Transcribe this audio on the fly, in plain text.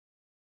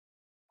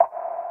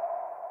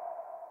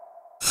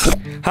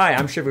Hi,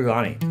 I'm Shiv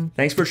Gaglani.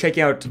 Thanks for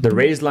checking out the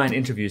Raised Line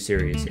interview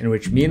series, in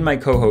which me and my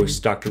co-hosts,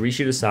 Dr.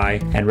 Rishi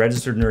Desai and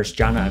registered nurse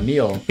Jana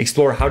Emil,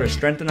 explore how to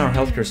strengthen our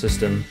healthcare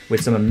system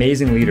with some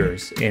amazing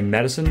leaders in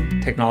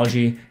medicine,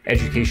 technology,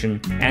 education,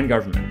 and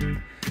government.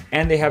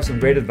 And they have some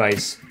great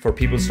advice for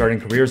people starting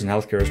careers in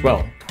healthcare as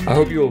well. I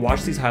hope you will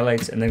watch these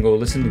highlights and then go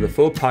listen to the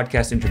full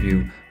podcast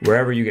interview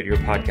wherever you get your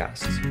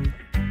podcasts.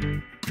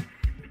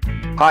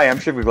 Hi, I'm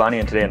Shiv Gaglani,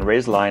 and today on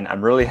Raised Line,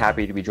 I'm really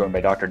happy to be joined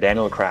by Dr.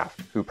 Daniel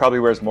Kraft, who probably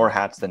wears more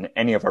hats than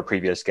any of our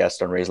previous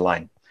guests on Raised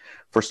Line.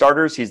 For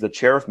starters, he's the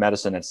chair of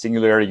medicine at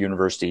Singularity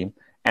University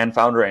and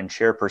founder and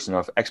chairperson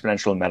of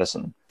Exponential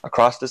Medicine, a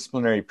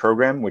cross-disciplinary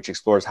program which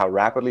explores how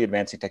rapidly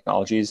advancing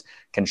technologies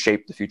can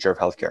shape the future of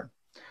healthcare.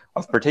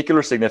 Of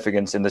particular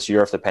significance in this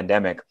year of the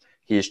pandemic,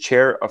 he is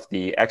chair of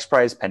the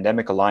XPRIZE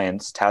Pandemic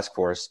Alliance Task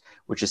Force,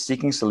 which is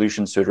seeking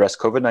solutions to address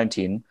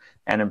COVID-19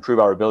 and improve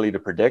our ability to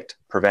predict,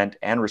 prevent,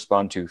 and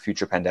respond to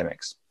future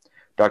pandemics.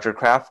 Dr.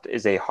 Kraft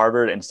is a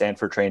Harvard and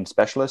Stanford-trained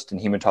specialist in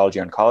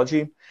hematology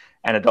oncology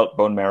and adult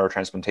bone marrow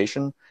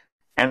transplantation,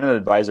 and an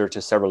advisor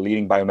to several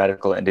leading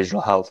biomedical and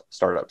digital health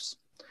startups.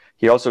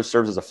 He also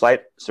serves as a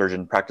flight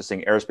surgeon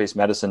practicing aerospace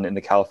medicine in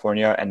the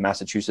California and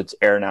Massachusetts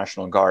Air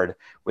National Guard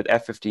with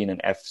F-15 and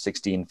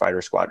F-16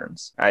 fighter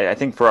squadrons. I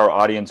think for our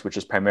audience, which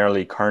is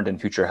primarily current and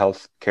future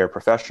healthcare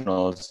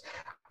professionals,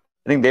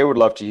 I think they would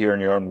love to hear in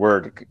your own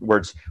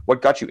words,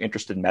 what got you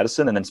interested in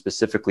medicine and then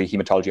specifically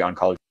hematology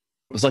oncology?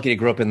 I was lucky to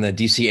grow up in the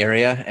DC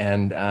area,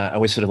 and I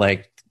always sort of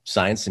liked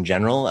science in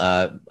general.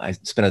 I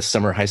spent a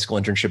summer high school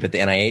internship at the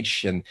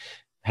NIH and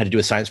had to do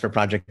a science fair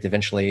project.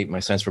 Eventually, my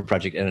science fair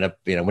project ended up,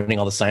 winning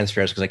all the science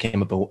fairs because I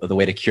came up with a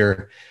way to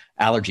cure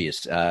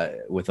allergies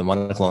with a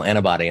monoclonal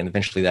antibody, and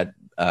eventually that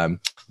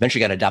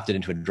got adopted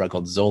into a drug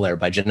called Xolair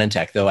by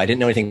Genentech. Though I didn't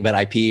know anything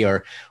about IP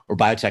or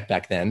biotech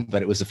back then,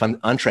 but it was a fun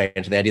entree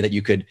into the idea that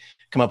you could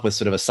come up with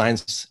sort of a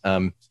science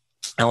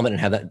element and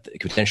have that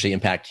could potentially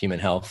impact human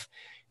health.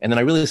 And then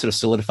I really sort of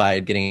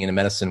solidified getting into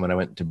medicine when I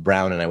went to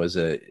Brown,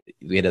 and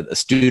we had a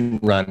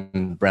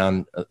student-run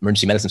Brown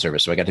emergency medicine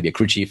service. So I got to be a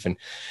crew chief and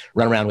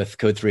run around with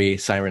code 3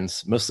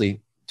 sirens, mostly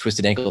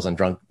twisted ankles on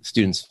drunk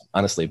students,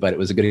 honestly, but it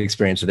was a good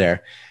experience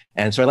there.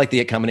 And so I like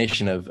the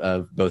combination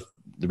of both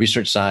the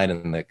research side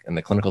and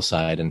the clinical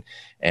side,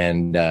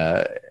 and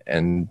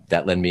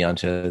that led me on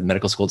to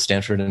medical school at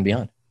Stanford and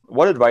beyond.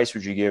 What advice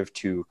would you give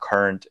to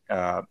current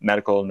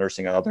medical,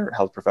 nursing, and other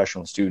health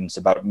professional students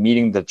about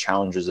meeting the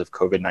challenges of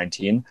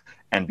COVID-19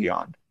 and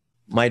beyond?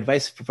 My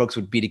advice for folks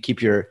would be to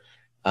keep your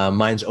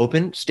minds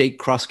open, stay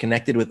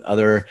cross-connected with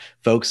other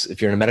folks.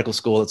 If you're in a medical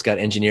school, it's got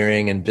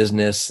engineering and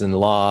business and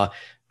law,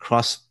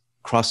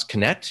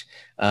 cross-connect.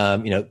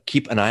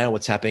 Keep an eye on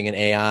what's happening in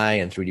AI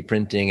and 3D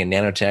printing and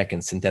nanotech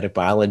and synthetic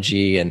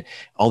biology, and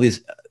all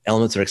these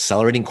elements are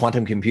accelerating.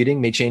 Quantum computing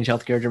may change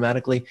healthcare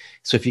dramatically.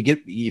 So if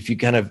you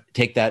kind of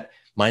take that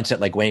mindset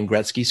like Wayne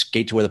Gretzky,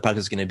 skate to where the puck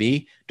is going to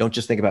be, don't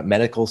just think about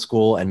medical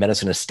school and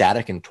medicine as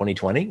static in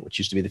 2020, which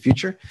used to be the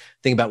future.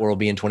 Think about where we'll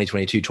be in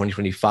 2022,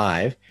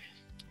 2025.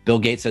 Bill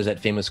Gates has that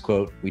famous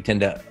quote, "We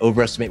tend to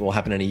overestimate what will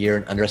happen in a year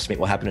and underestimate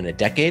what will happen in a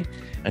decade."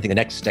 I think the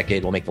next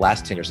decade will make the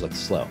last 10 years look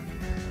slow.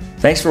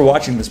 Thanks for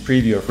watching this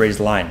preview of Raised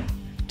Line.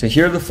 To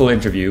hear the full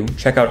interview,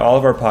 check out all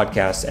of our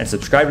podcasts and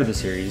subscribe to the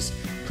series.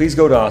 Please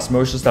go to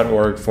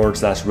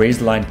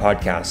osmosis.org/Raised Line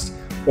podcast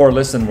or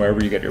listen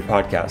wherever you get your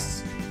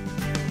podcasts.